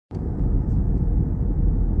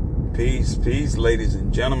Peace, ladies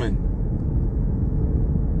and gentlemen.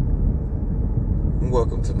 And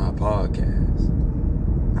welcome to my podcast.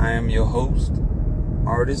 I am your host,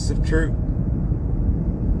 Artist of Truth.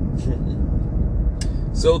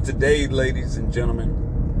 So today, ladies and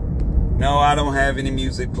gentlemen, no, I don't have any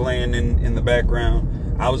music playing in the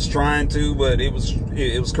background. I was trying to, but it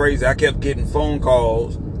was crazy. I kept getting phone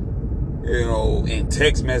calls, and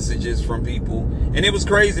text messages from people. And it was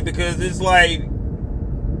crazy because it's like,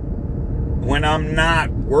 when I'm not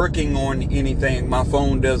working on anything, my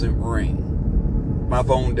phone doesn't ring. My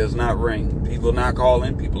phone does not ring. People are not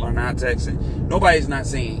calling. People are not texting. Nobody's not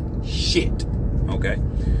saying shit. Okay.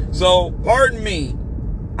 So pardon me.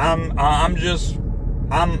 I'm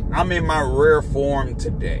in my rare form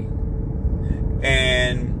today.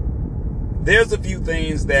 And there's a few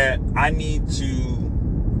things that I need to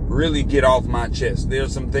really get off my chest.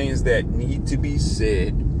 There's some things that need to be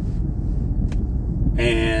said.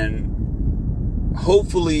 And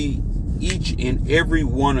hopefully each and every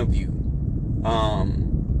one of you,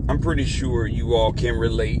 I'm pretty sure you all can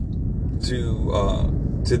relate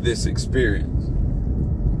to this experience.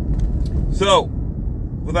 So,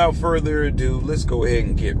 without further ado, let's go ahead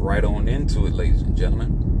and get right on into it, ladies and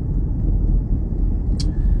gentlemen.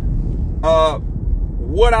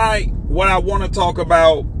 What I want to talk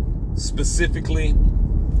about specifically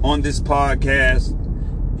on this podcast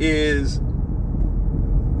is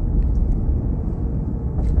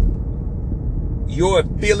your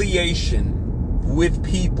affiliation with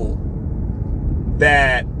people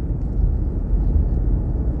that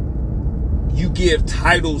you give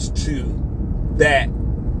titles to that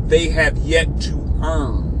they have yet to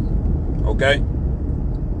earn. Okay?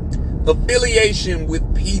 Affiliation with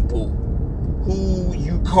people who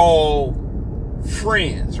you call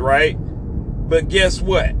friends, right? But guess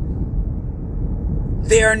what?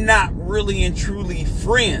 They're not really and truly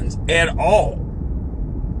friends at all.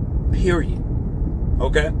 Period.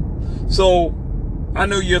 Okay? So, I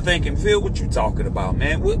know you're thinking, Phil, what you talking about,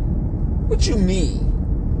 man? What you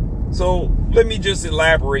mean? So, let me just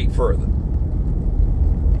elaborate further.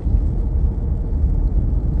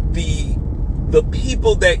 The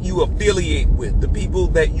people that you affiliate with, the people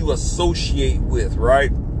that you associate with,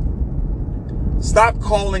 right? Stop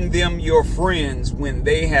calling them your friends when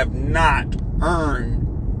they have not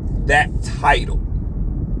earned that title.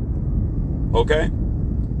 Okay?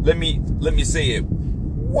 Let me say it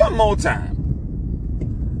one more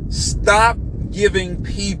time. Stop giving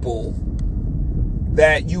people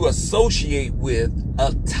that you associate with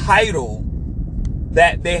a title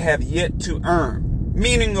that they have yet to earn.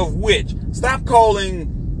 Meaning of which, stop calling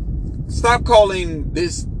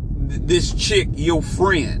this chick your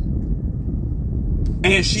friend,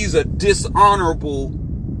 and she's a dishonorable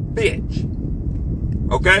bitch.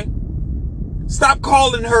 Okay? Stop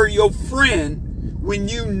calling her your friend when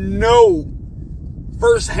you know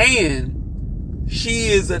firsthand she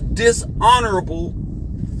is a dishonorable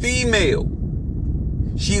female.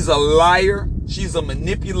 She's a liar. She's a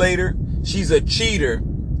manipulator. She's a cheater.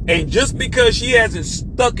 And just because she hasn't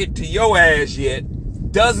stuck it to your ass yet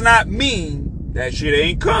does not mean that shit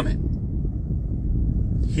ain't coming.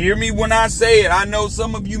 Hear me when I say it. I know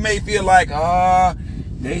some of you may feel like, there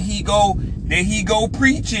he go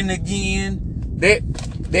preaching again.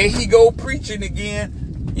 There he go preaching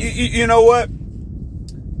again. You know what?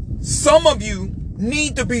 Some of you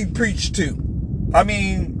need to be preached to. I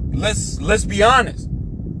mean, let's be honest.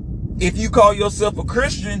 If you call yourself a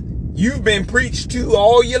Christian, you've been preached to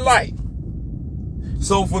all your life.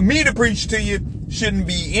 So for me to preach to you shouldn't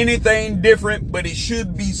be anything different, but it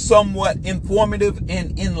should be somewhat informative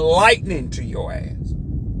and enlightening to your ass.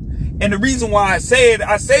 And the reason why I say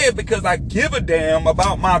it because I give a damn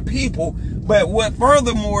about my people. But what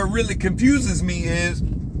furthermore really confuses me is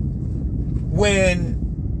when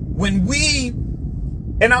we,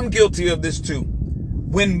 and I'm guilty of this too,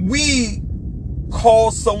 when we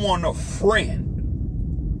call someone a friend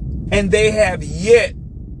and they have yet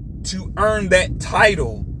to earn that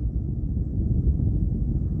title,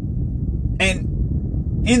 and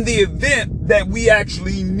in the event that we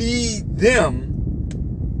actually need them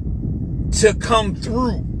to come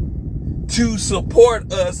through to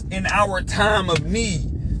support us in our time of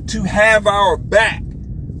need, to have our back,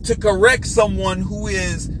 to correct someone who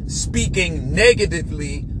is speaking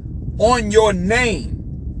negatively on your name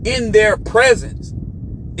in their presence,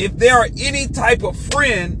 if they are any type of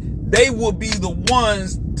friend, they will be the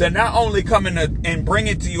ones to not only come in and bring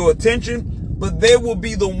it to your attention, but they will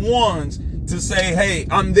be the ones to say, hey,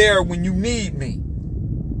 I'm there when you need me.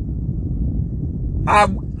 I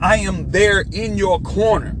am there in your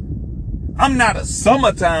corner. I'm not a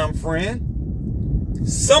summertime friend.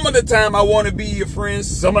 Some of the time I want to be your friend,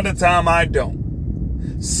 some of the time I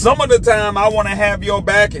don't. Some of the time I want to have your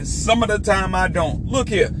back, and some of the time I don't. Look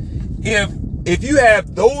here, if you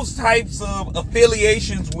have those types of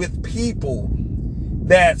affiliations with people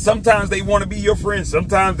that sometimes they want to be your friend,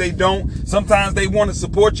 sometimes they don't, sometimes they want to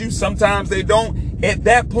support you, sometimes they don't, at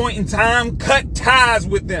that point in time, cut ties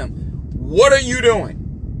with them. What are you doing?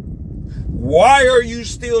 Why are you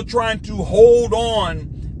still trying to hold on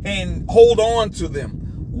to them?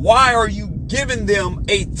 Why are you giving them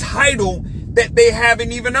a title that they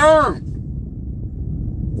haven't even earned?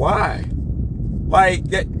 Why? Like,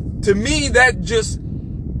 to me, that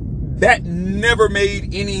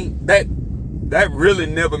really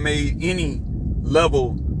never made any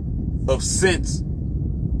level of sense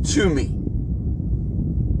to me.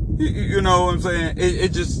 You know what I'm saying?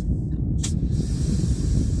 It just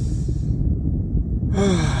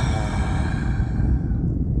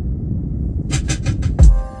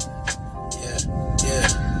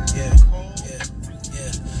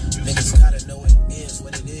Niggas gotta know it is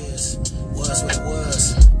what it is. Was what it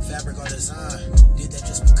was. Fabric or design. Did that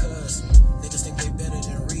just because. Niggas think they better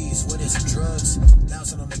than Reeves. What is it? Drugs?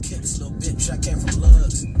 1,000 on the kicks, little bitch. I came from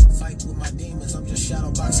lugs. Fight with my demons. I'm just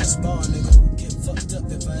shadow boxing spar. Nigga, get fucked up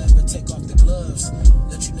if I ever take off the gloves.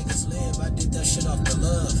 Let you niggas live. I did that shit off the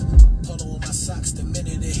love. Polo on my socks the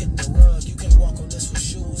minute it hit the rug. You can walk on this with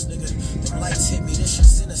shoes, nigga. Them lights hit me. This shit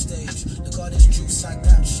center stage. Look all this juice I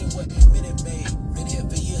got. Shit what a minute made. Been here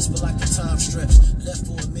for years, but like the time stretch. Left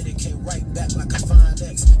for a minute, came right back like a fine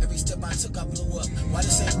X. Every step I took, I blew up. Why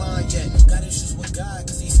this ain't mine yet? Got issues with God,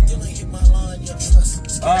 cause he still ain't hit my line yet.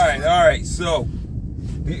 Trust. All right. So,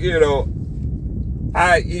 you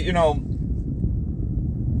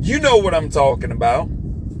know what I'm talking about.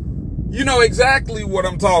 You know exactly what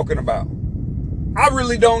I'm talking about. I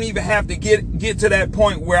really don't even have to get to that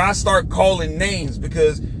point where I start calling names,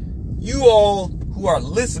 because you all who are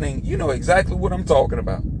listening, you know exactly what I'm talking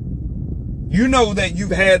about. You know that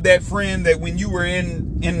you've had that friend that when you were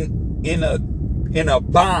in a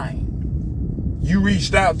bind, you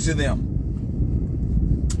reached out to them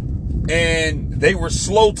and they were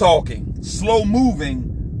slow talking, slow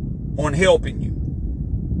moving on helping you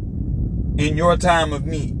in your time of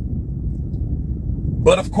need.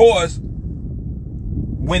 But of course,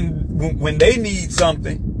 when they need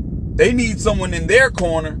something, they need someone in their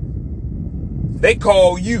corner, they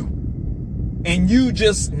call you. And you,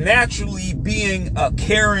 just naturally being a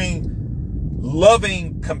caring,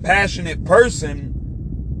 loving, compassionate person,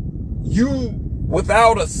 you,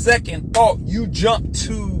 without a second thought, you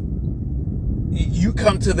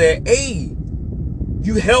come to their aid.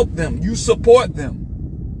 You help them, you support them.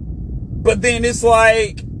 But then it's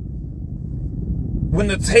like, when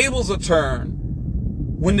the tables are turned,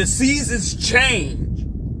 when the seasons change,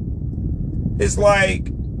 it's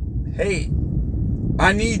like, hey,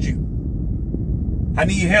 I need you. I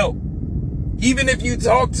need help. Even if you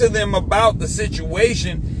talk to them about the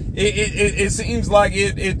situation, it seems like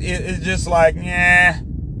it's just like,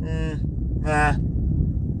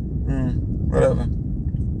 whatever.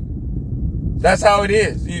 That's how it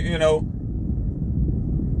is, you know.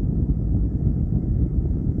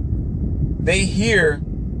 They hear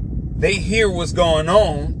what's going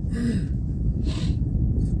on.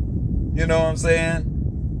 You know what I'm saying?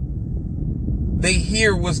 They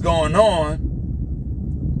hear what's going on.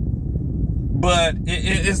 But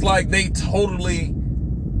it's like they totally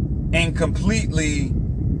and completely,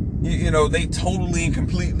 they totally and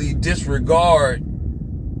completely disregard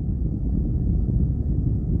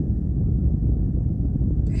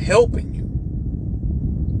helping you.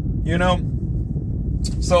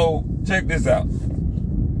 So check this out.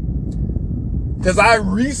 Because I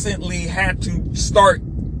recently had to start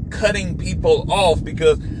cutting people off,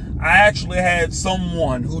 because I actually had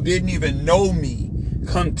someone who didn't even know me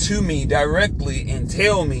come to me directly and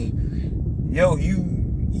tell me, yo,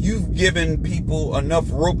 you've given people enough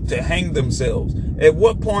rope to hang themselves. At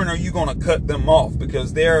what point are you going to cut them off?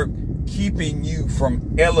 Because they're keeping you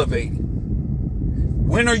from elevating.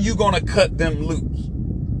 When are you going to cut them loose?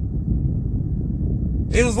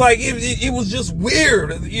 It was like, it was just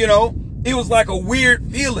weird, It was like a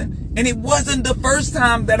weird feeling. And it wasn't the first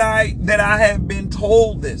time that I had been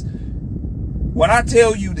told this. When I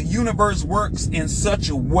tell you the universe works in such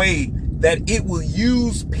a way that it will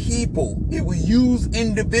use people, it will use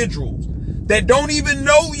individuals that don't even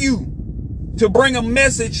know you to bring a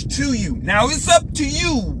message to you. Now, it's up to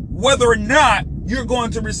you whether or not you're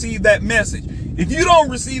going to receive that message. If you don't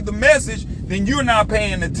receive the message, then you're not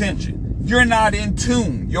paying attention. You're not in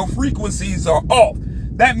tune. Your frequencies are off.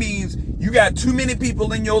 That means You got too many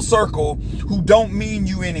people in your circle who don't mean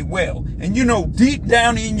you any well. And you know deep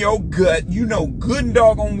down in your gut, you know good and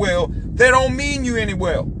doggone well, they don't mean you any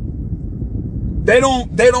well. They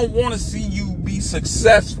don't want to see you be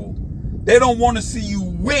successful. They don't want to see you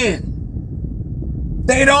win.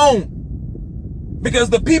 They don't.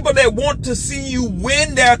 Because the people that want to see you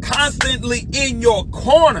win, they're constantly in your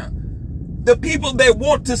corner. The people that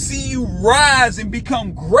want to see you rise and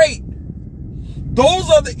become great, those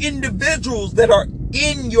are the individuals that are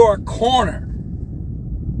in your corner.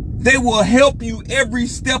 They will help you every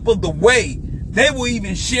step of the way. They will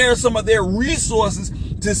even share some of their resources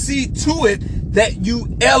to see to it that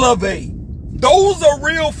you elevate. Those are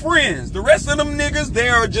real friends. The rest of them niggas, they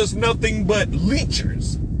are just nothing but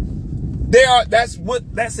leechers.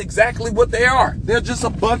 That's exactly what they are. They're just a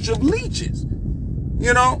bunch of leeches.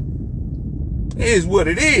 You know? It is what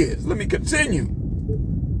it is. Let me continue.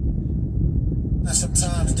 Now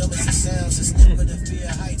sometimes dumb as it sounds, it's never the fear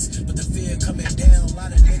heights, but the fear coming down. A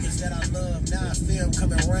lot of niggas that I love, now I fear them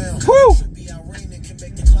coming around. Woo! Should be out raining, can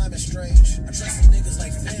make the climate strange. I trusted niggas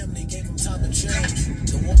like family, gave them time to change.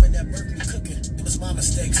 The woman that birthed me cooking, it was my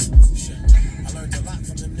mistakes. Shit. I learned a lot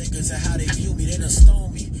from them niggas and how they view me. They done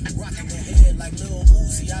stone me, rocking their head like Lil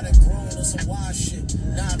Uzi. I done grown on some wild shit.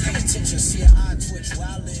 Now I pay attention, see an eye twitch where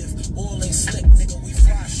I live. Oil ain't slick, nigga, we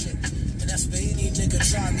fry shit. And that's for any nigga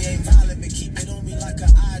try me, ain't violent, but keep it on me like an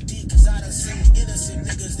ID. Cause I done seen innocent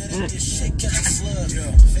niggas that ain't this shit catch a slug.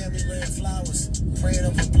 Yeah. Family laying flowers, praying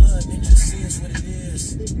over blood, and just see it's what it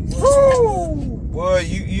is. Woo! Boy,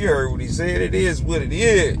 you heard what he said. It is what it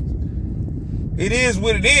is. It is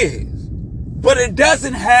what it is. But it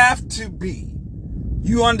doesn't have to be.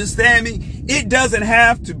 You understand me? It doesn't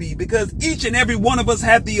have to be, because each and every one of us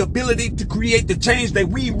have the ability to create the change that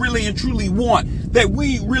we really and truly want, that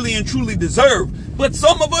we really and truly deserve. But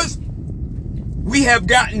some of us, we have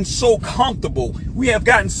gotten so comfortable. We have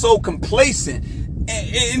gotten so complacent. And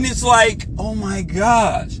it's like, oh my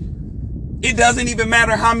gosh, it doesn't even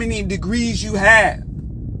matter how many degrees you have.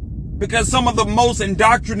 Because some of the most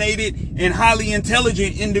indoctrinated and highly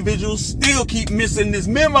intelligent individuals still keep missing this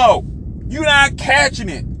memo. You're not catching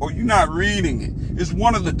it, or you're not reading it. It's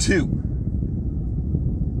one of the two.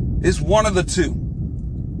 It's one of the two.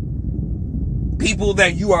 People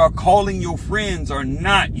that you are calling your friends are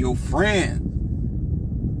not your friends.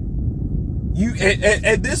 You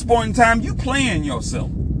at this point in time, you playing yourself.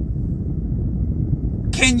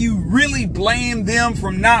 Can you really blame them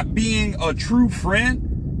for not being a true friend?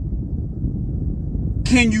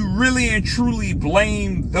 Can you really and truly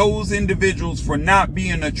blame those individuals for not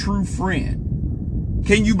being a true friend?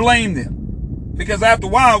 Can you blame them? Because after a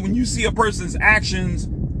while, when you see a person's actions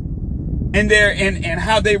and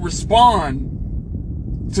how they respond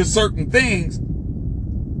to certain things,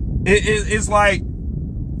 it's like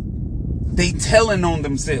they telling on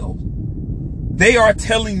themselves. They are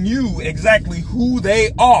telling you exactly who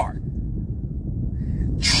they are.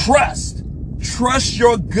 Trust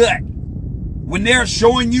your gut. When they're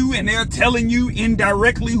showing you and they're telling you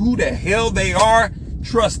indirectly who the hell they are,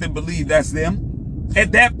 trust and believe that's them.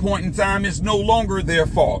 At that point in time, it's no longer their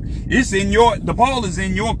fault. The ball is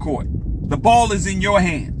in your court. The ball is in your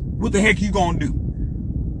hand. What the heck you gonna do?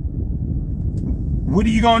 What are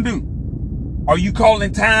you gonna do? Are you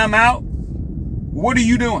calling time out? What are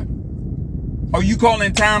you doing? Are you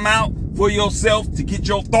calling time out for yourself to get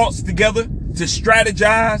your thoughts together, to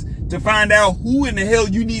strategize, to find out who in the hell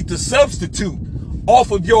you need to substitute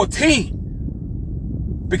off of your team?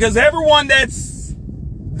 Because everyone that's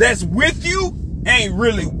with you ain't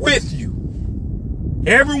really with you.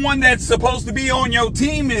 Everyone that's supposed to be on your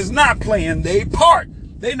team is not playing their part.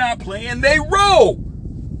 They're not playing their role.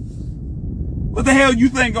 What the hell you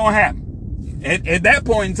think gonna happen? At that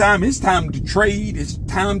point in time, it's time to trade. It's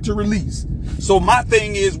time to release. So my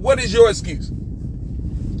thing is, what is your excuse?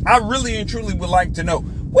 I really and truly would like to know,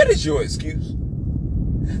 what is your excuse?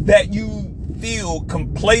 That you feel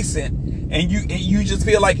complacent and you just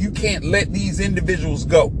feel like you can't let these individuals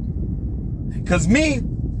go. Because me,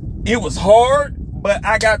 it was hard, but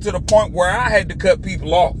I got to the point where I had to cut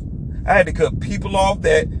people off. I had to cut people off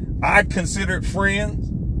that I considered friends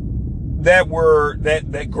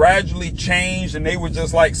that gradually changed, and they were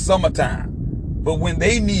just like summertime. But when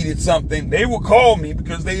they needed something, they would call me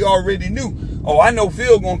because they already knew, oh, I know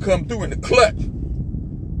Phil gonna come through in the clutch.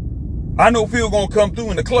 I know Phil gonna come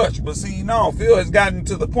through in the clutch. But see, no, Phil has gotten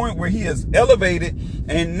to the point where he has elevated,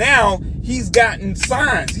 and now he's gotten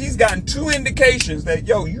signs. He's gotten 2 indications that,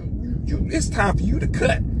 yo, it's time for you to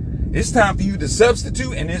cut. It's time for you to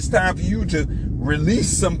substitute, and it's time for you to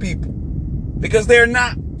release some people. Because they're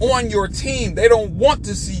not on your team. They don't want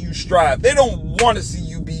to see you strive. They don't want to see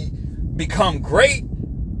you be become great.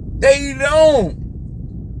 They don't.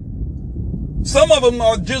 Some of them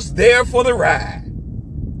are just there for the ride.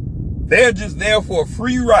 They're just there for a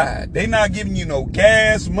free ride. They're not giving you no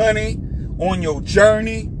gas money on your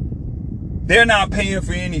journey. They're not paying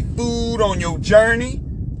for any food on your journey.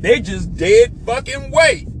 They're just dead fucking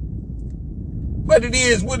weight. But it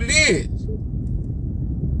is what it is.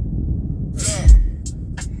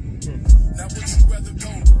 Now would you rather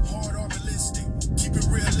go hard or realistic? Keep it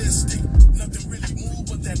realistic. Nothing really moved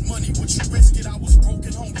but that money. Would you risk it? I was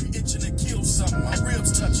broken, hungry, itching to kill something. My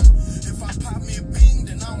ribs touching. If I pop me a bean,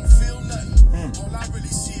 then I don't feel nothing. All I really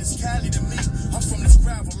see is Cali to me. I'm from this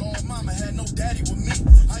gravel. All mama had no daddy with me.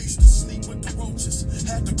 I used to sleep with the roaches.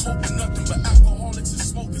 Had to cope with nothing but alcoholics and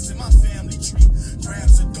smokers in my family tree.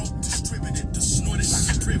 Grams of dope distributed, to snort it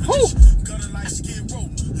like a privilege. Gutter like Skid Row,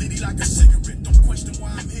 litty like a cigarette. Don't question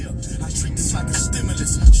why I'm here. I treat this like a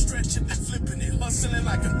stimulus. Stretching and flipping it, hustling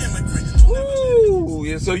like an immigrant. Ooh,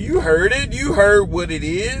 yeah, so you heard it. You heard what it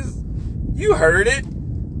is. You heard it.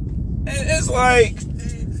 And it's like,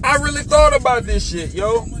 I really thought about this shit,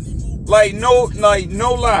 yo. Like no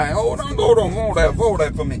lie. Hold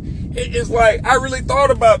that for me. It's like, I really thought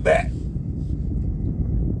about that.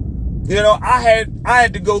 You know, I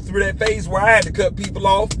had to go through that phase where I had to cut people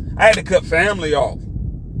off. I had to cut family off.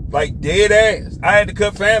 Like dead ass. I had to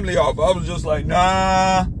cut family off. I was just like,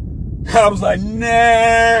 nah. I was like,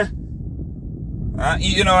 nah.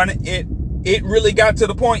 You know, and it really got to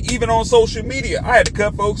the point, even on social media, I had to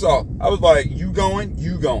cut folks off. I was like, you going.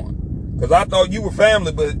 Because I thought you were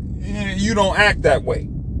family, but you don't act that way.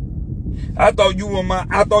 I thought you were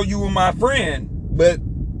my friend, but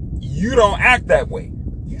you don't act that way.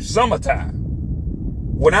 You summertime.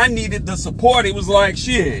 When I needed the support, it was like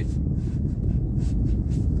shit.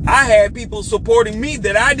 I had people supporting me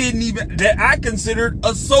that I considered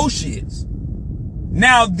associates.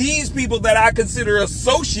 Now, these people that I consider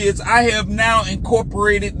associates, I have now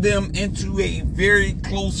incorporated them into a very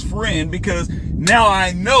close friend, because now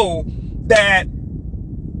I know that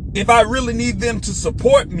if I really need them to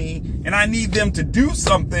support me and I need them to do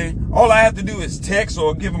something, all I have to do is text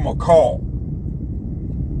or give them a call.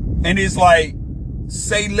 And it's like,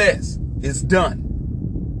 say less. It's done.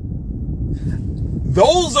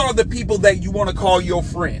 Those are the people that you want to call your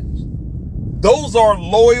friends. Those are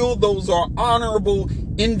loyal, those are honorable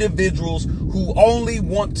individuals who only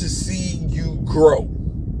want to see you grow.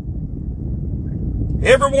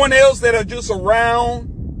 Everyone else that are just around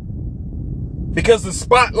because the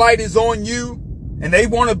spotlight is on you and they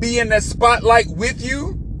want to be in that spotlight with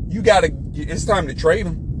you, it's time to trade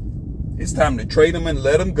them. It's time to trade them and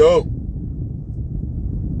let them go.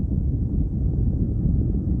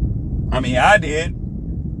 I mean, I did.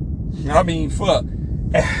 I mean, fuck.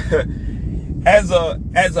 As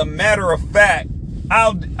a matter of fact,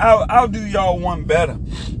 I'll do y'all one better.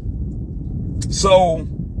 So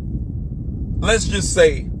let's just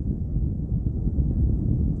say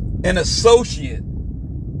an associate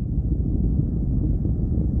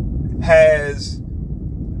has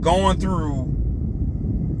gone through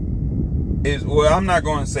I'm not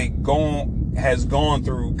going to say has gone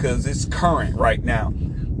through because it's current right now,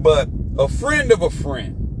 but a friend of a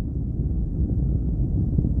friend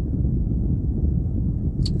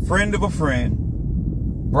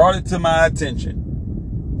brought it to my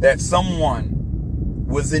attention that someone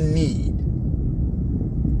was in need,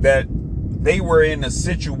 that they were in a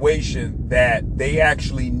situation that they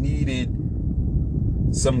actually needed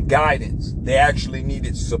some guidance. They actually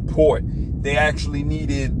needed support. They actually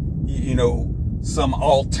needed, some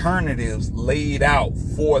alternatives laid out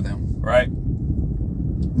for them, right?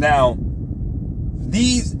 Now,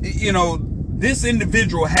 this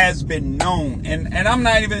individual has been known, and I'm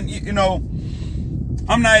not even,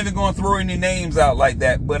 I'm not even going to throw any names out like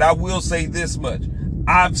that, but I will say this much.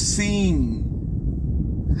 I've seen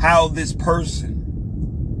how this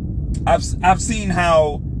person, I've seen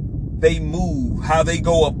how they move, how they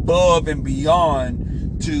go above and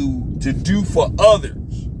beyond to do for others,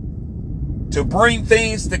 to bring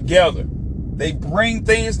things together. They bring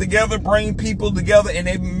things together, bring people together, and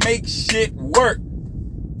they make shit work.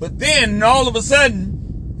 But then all of a sudden,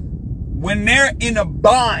 when they're in a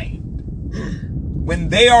bind, when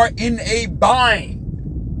they are in a bind,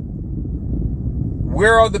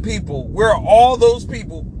 where are the people? Where are all those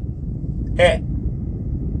people at?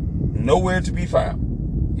 Nowhere to be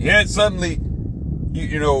found. Yet suddenly,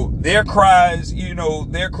 their cries,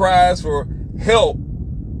 their cries for help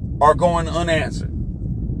are going unanswered.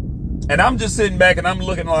 And I'm just sitting back and I'm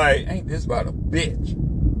looking like, ain't this about a bitch?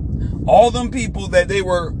 All them people that they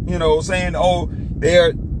were, saying, oh,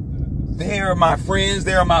 they're my friends,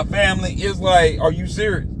 they're my family. It's like, are you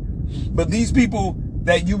serious? But these people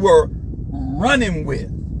that you were running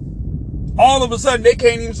with, all of a sudden, they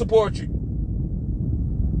can't even support you.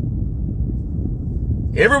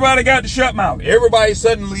 Everybody got to shut mouth. Everybody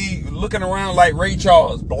suddenly looking around like Ray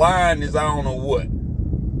Charles, blind as I don't know what.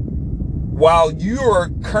 While you are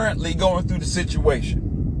currently going through the situation,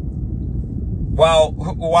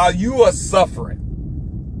 while you are suffering,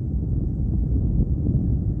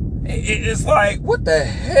 it's like, what the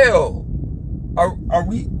hell? Are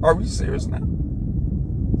we serious now?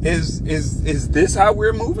 Is this how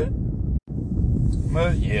we're moving?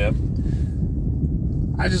 Well, yeah.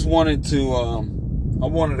 I just wanted to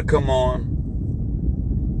come on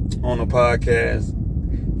a podcast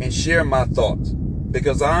and share my thoughts,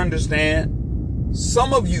 because I understand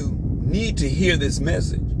some of you need to hear this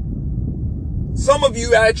message. Some of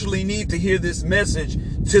you actually need to hear this message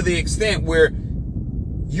to the extent where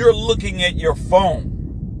you're looking at your phone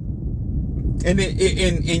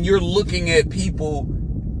and you're looking at people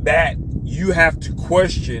that you have to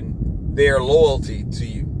question their loyalty to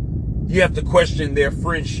you. You have to question their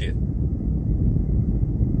friendship.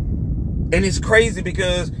 And it's crazy,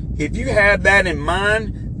 because if you have that in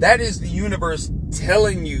mind, that is the universe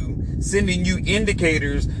telling you, sending you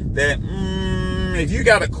indicators that if you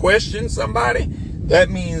got to question somebody, that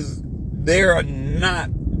means they are not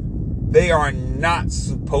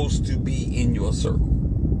supposed to be in your circle.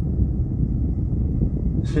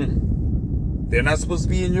 They're not supposed to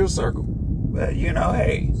be in your circle. But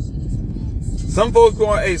hey, some folks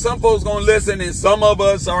going to listen, and some of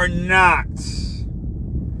us are not.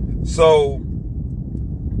 So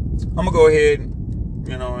I'm gonna go ahead,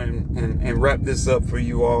 and wrap this up for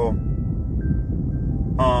you all.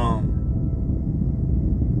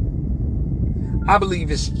 I believe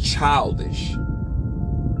it's childish.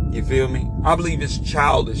 You feel me? I believe it's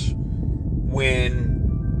childish when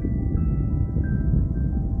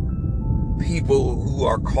people who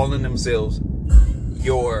are calling themselves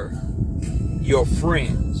your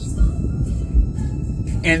friends,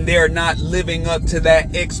 and they're not living up to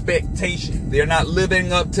that expectation. They're not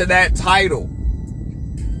living up to that title.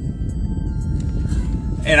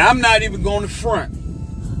 And I'm not even going to front.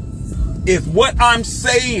 If what I'm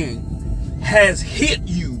saying has hit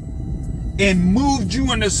you and moved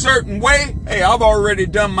you in a certain way, hey, I've already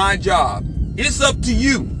done my job. It's up to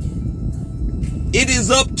you. It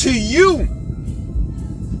is up to you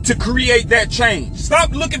to create that change.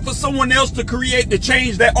 Stop looking for someone else to create the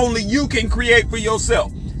change that only you can create for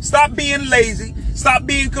yourself. Stop being lazy. Stop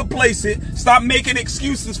being complacent. Stop making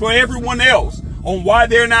excuses for everyone else on why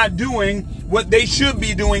they're not doing what they should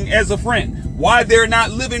be doing as a friend. Why they're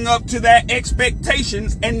not living up to that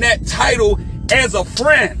expectations and that title as a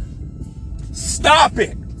friend. Stop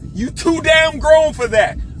it. You too damn grown for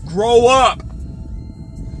that. Grow up.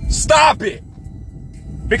 Stop it.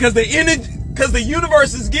 Because the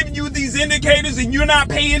universe is giving you these indicators and you're not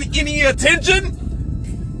paying any attention,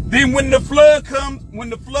 then when the flood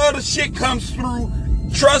of shit comes through,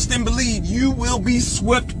 trust and believe you will be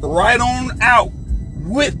swept right on out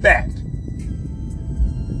with that.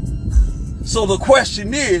 So the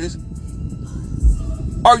question is,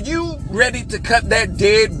 are you ready to cut that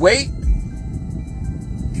dead weight?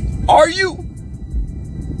 Are you?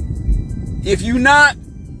 If you're not,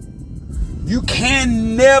 you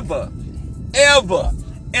can never, ever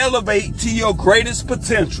elevate to your greatest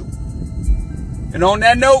potential. And on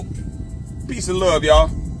that note, peace and love, y'all.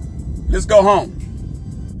 Let's go home.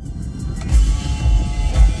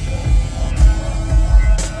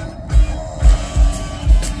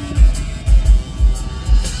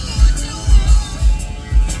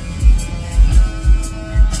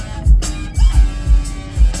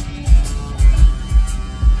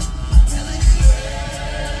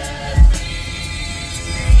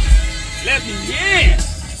 Let me in.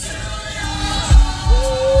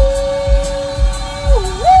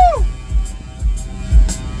 Woo!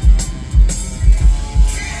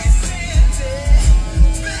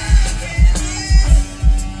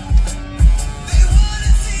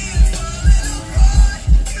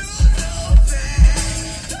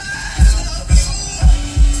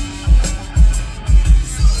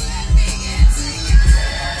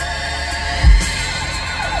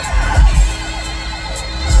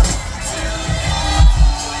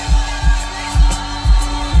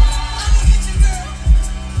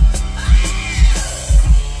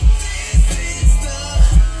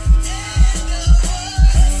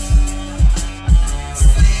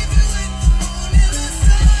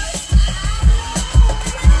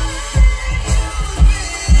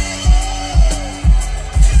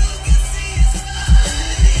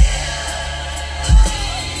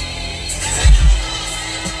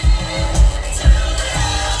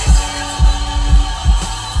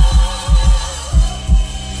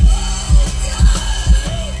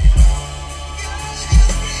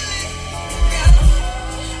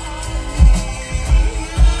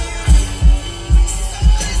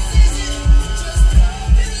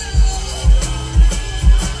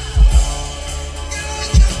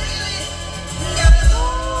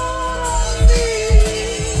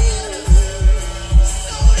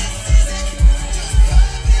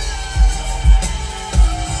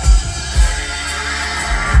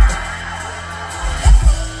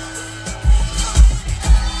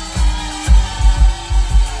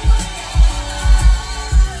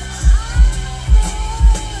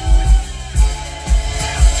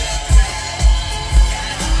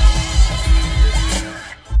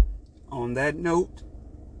 that note,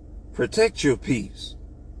 protect your peace.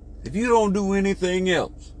 If you don't do anything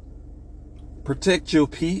else, protect your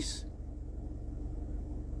peace.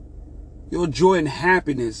 Your joy and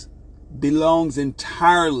happiness belongs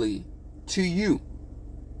entirely to you.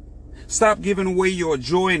 Stop giving away your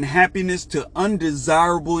joy and happiness to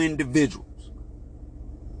undesirable individuals.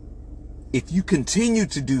 If you continue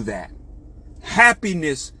to do that,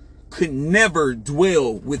 happiness could never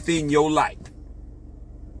dwell within your life.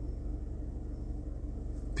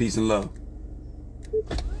 Peace and love.